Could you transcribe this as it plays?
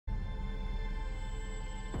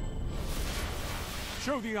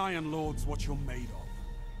Show the Iron Lords what you're made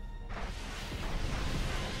of.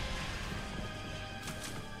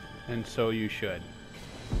 And so you should.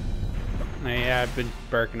 Yeah, I've been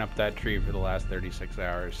barking up that tree for the last 36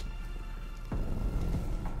 hours.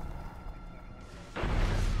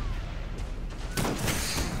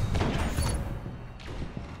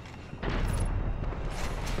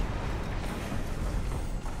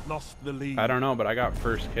 Lost the lead. I don't know, but I got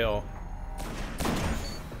first kill.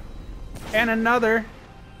 And another.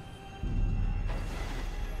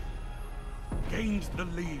 Gained the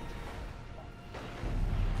lead.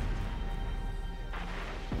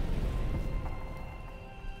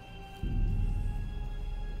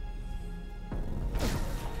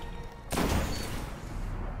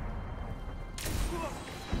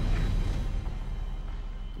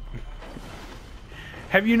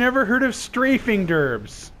 Have you never heard of strafing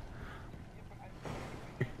derbs?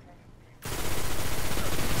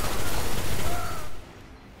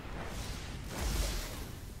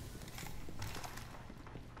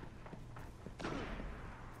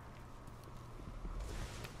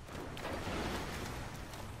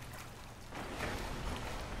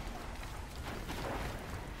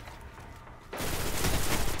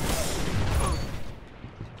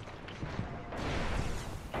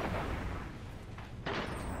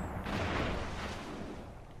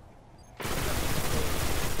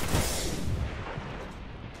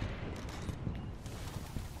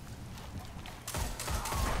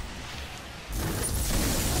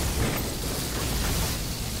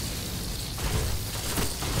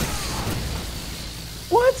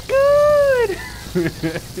 What's good?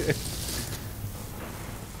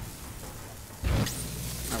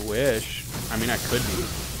 I wish. I mean, I could be,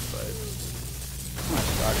 but my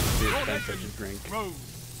stock is too expensive to drink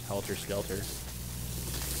Helter Skelter.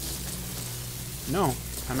 No,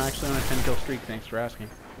 I'm actually on a 10 kill streak, thanks for asking.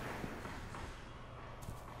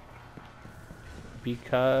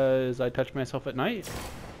 Because I touch myself at night.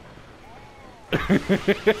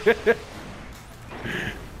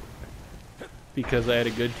 Because I had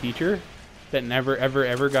a good teacher that never, ever,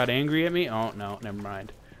 ever got angry at me. Oh, no, never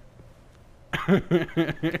mind.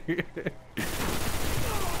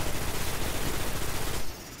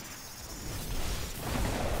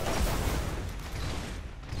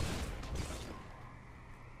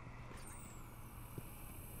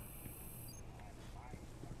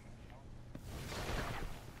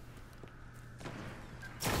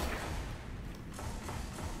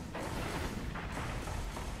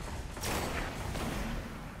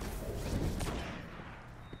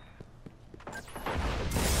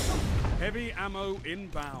 Heavy ammo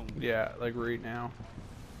inbound. Yeah, like right now.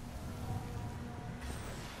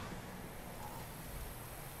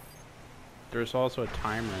 There's also a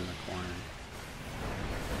timer in the corner.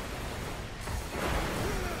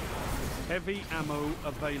 Heavy ammo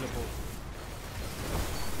available.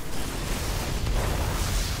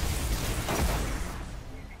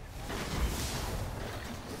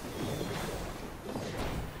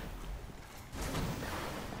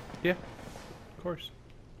 Yeah, of course.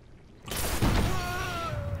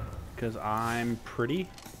 Because I'm pretty.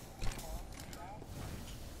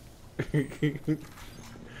 I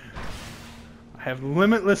have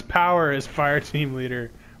limitless power as fire team leader.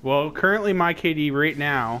 Well, currently my KD right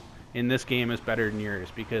now in this game is better than yours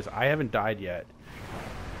because I haven't died yet.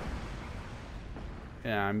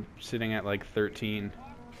 Yeah, I'm sitting at like 13.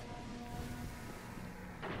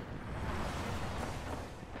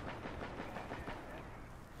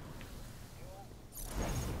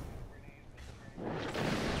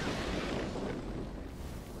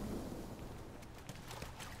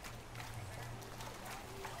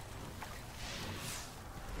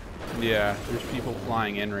 Yeah, there's people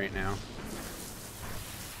flying in right now.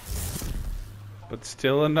 But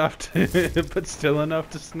still enough to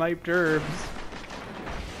snipe derbs.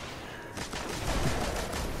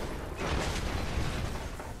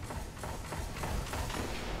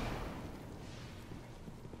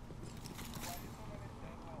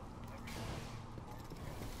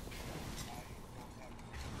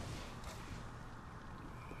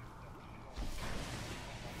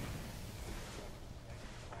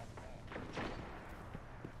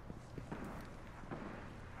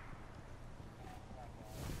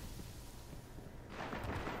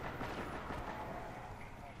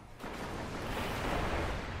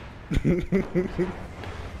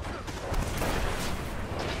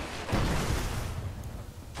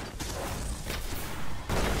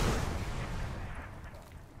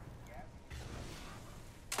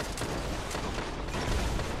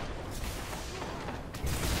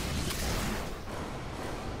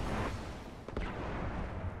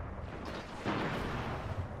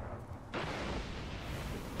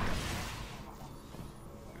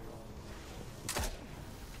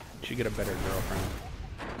 should get a better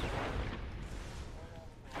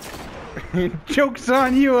girlfriend. Joke's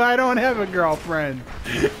on you, I don't have a girlfriend.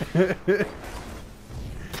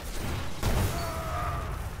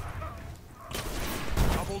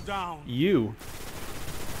 Double down. You.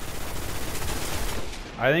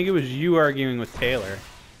 I think it was you arguing with Taylor.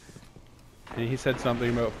 And he said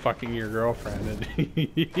something about fucking your girlfriend, and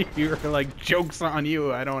you were like, joke's on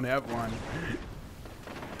you, I don't have one.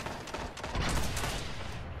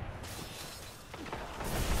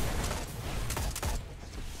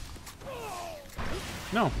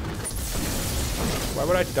 No. Why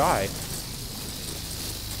would I die?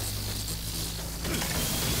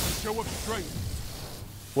 Show of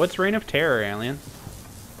strength. What's Reign of Terror, Alien?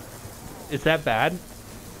 Is that bad?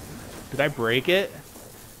 Did I break it?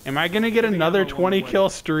 Am I gonna get another 20 kill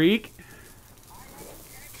streak?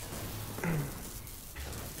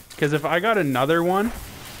 Because if I got another one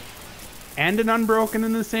and an unbroken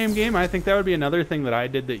in the same game, I think that would be another thing that I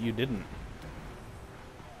did that you didn't.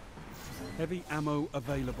 Heavy ammo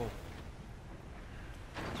available.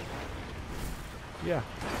 Yeah.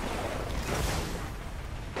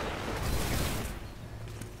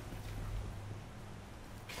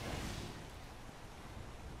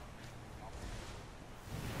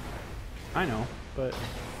 I know, but...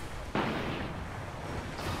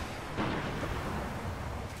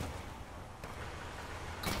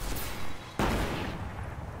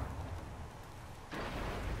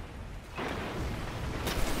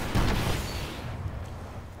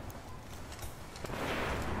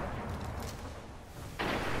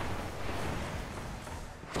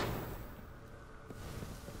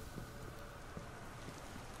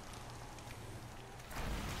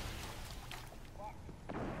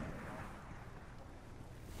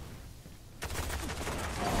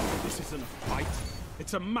 This isn't a fight.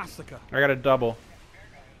 It's a massacre. I got a double.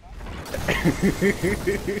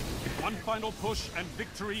 One final push and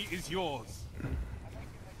victory is yours.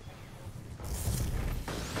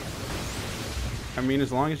 I mean,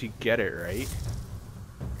 as long as you get it right.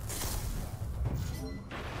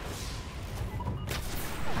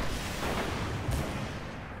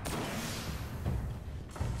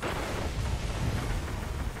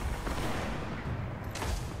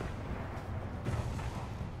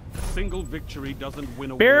 A single victory doesn't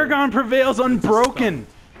win a war. Baragon prevails unbroken!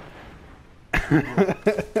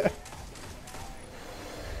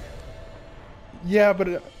 Yeah, but...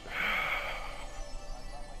 do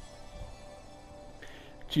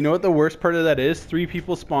you know what the worst part of that is? 3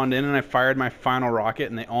 people spawned in and I fired my final rocket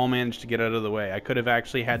and they all managed to get out of the way. I could have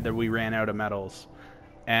actually had the we ran out of metals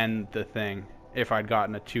and the thing if I'd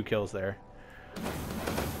gotten a 2 kills there.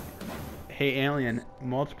 Hey Alien,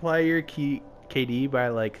 multiply your KD by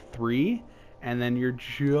like 3 and then you're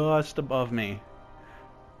just above me.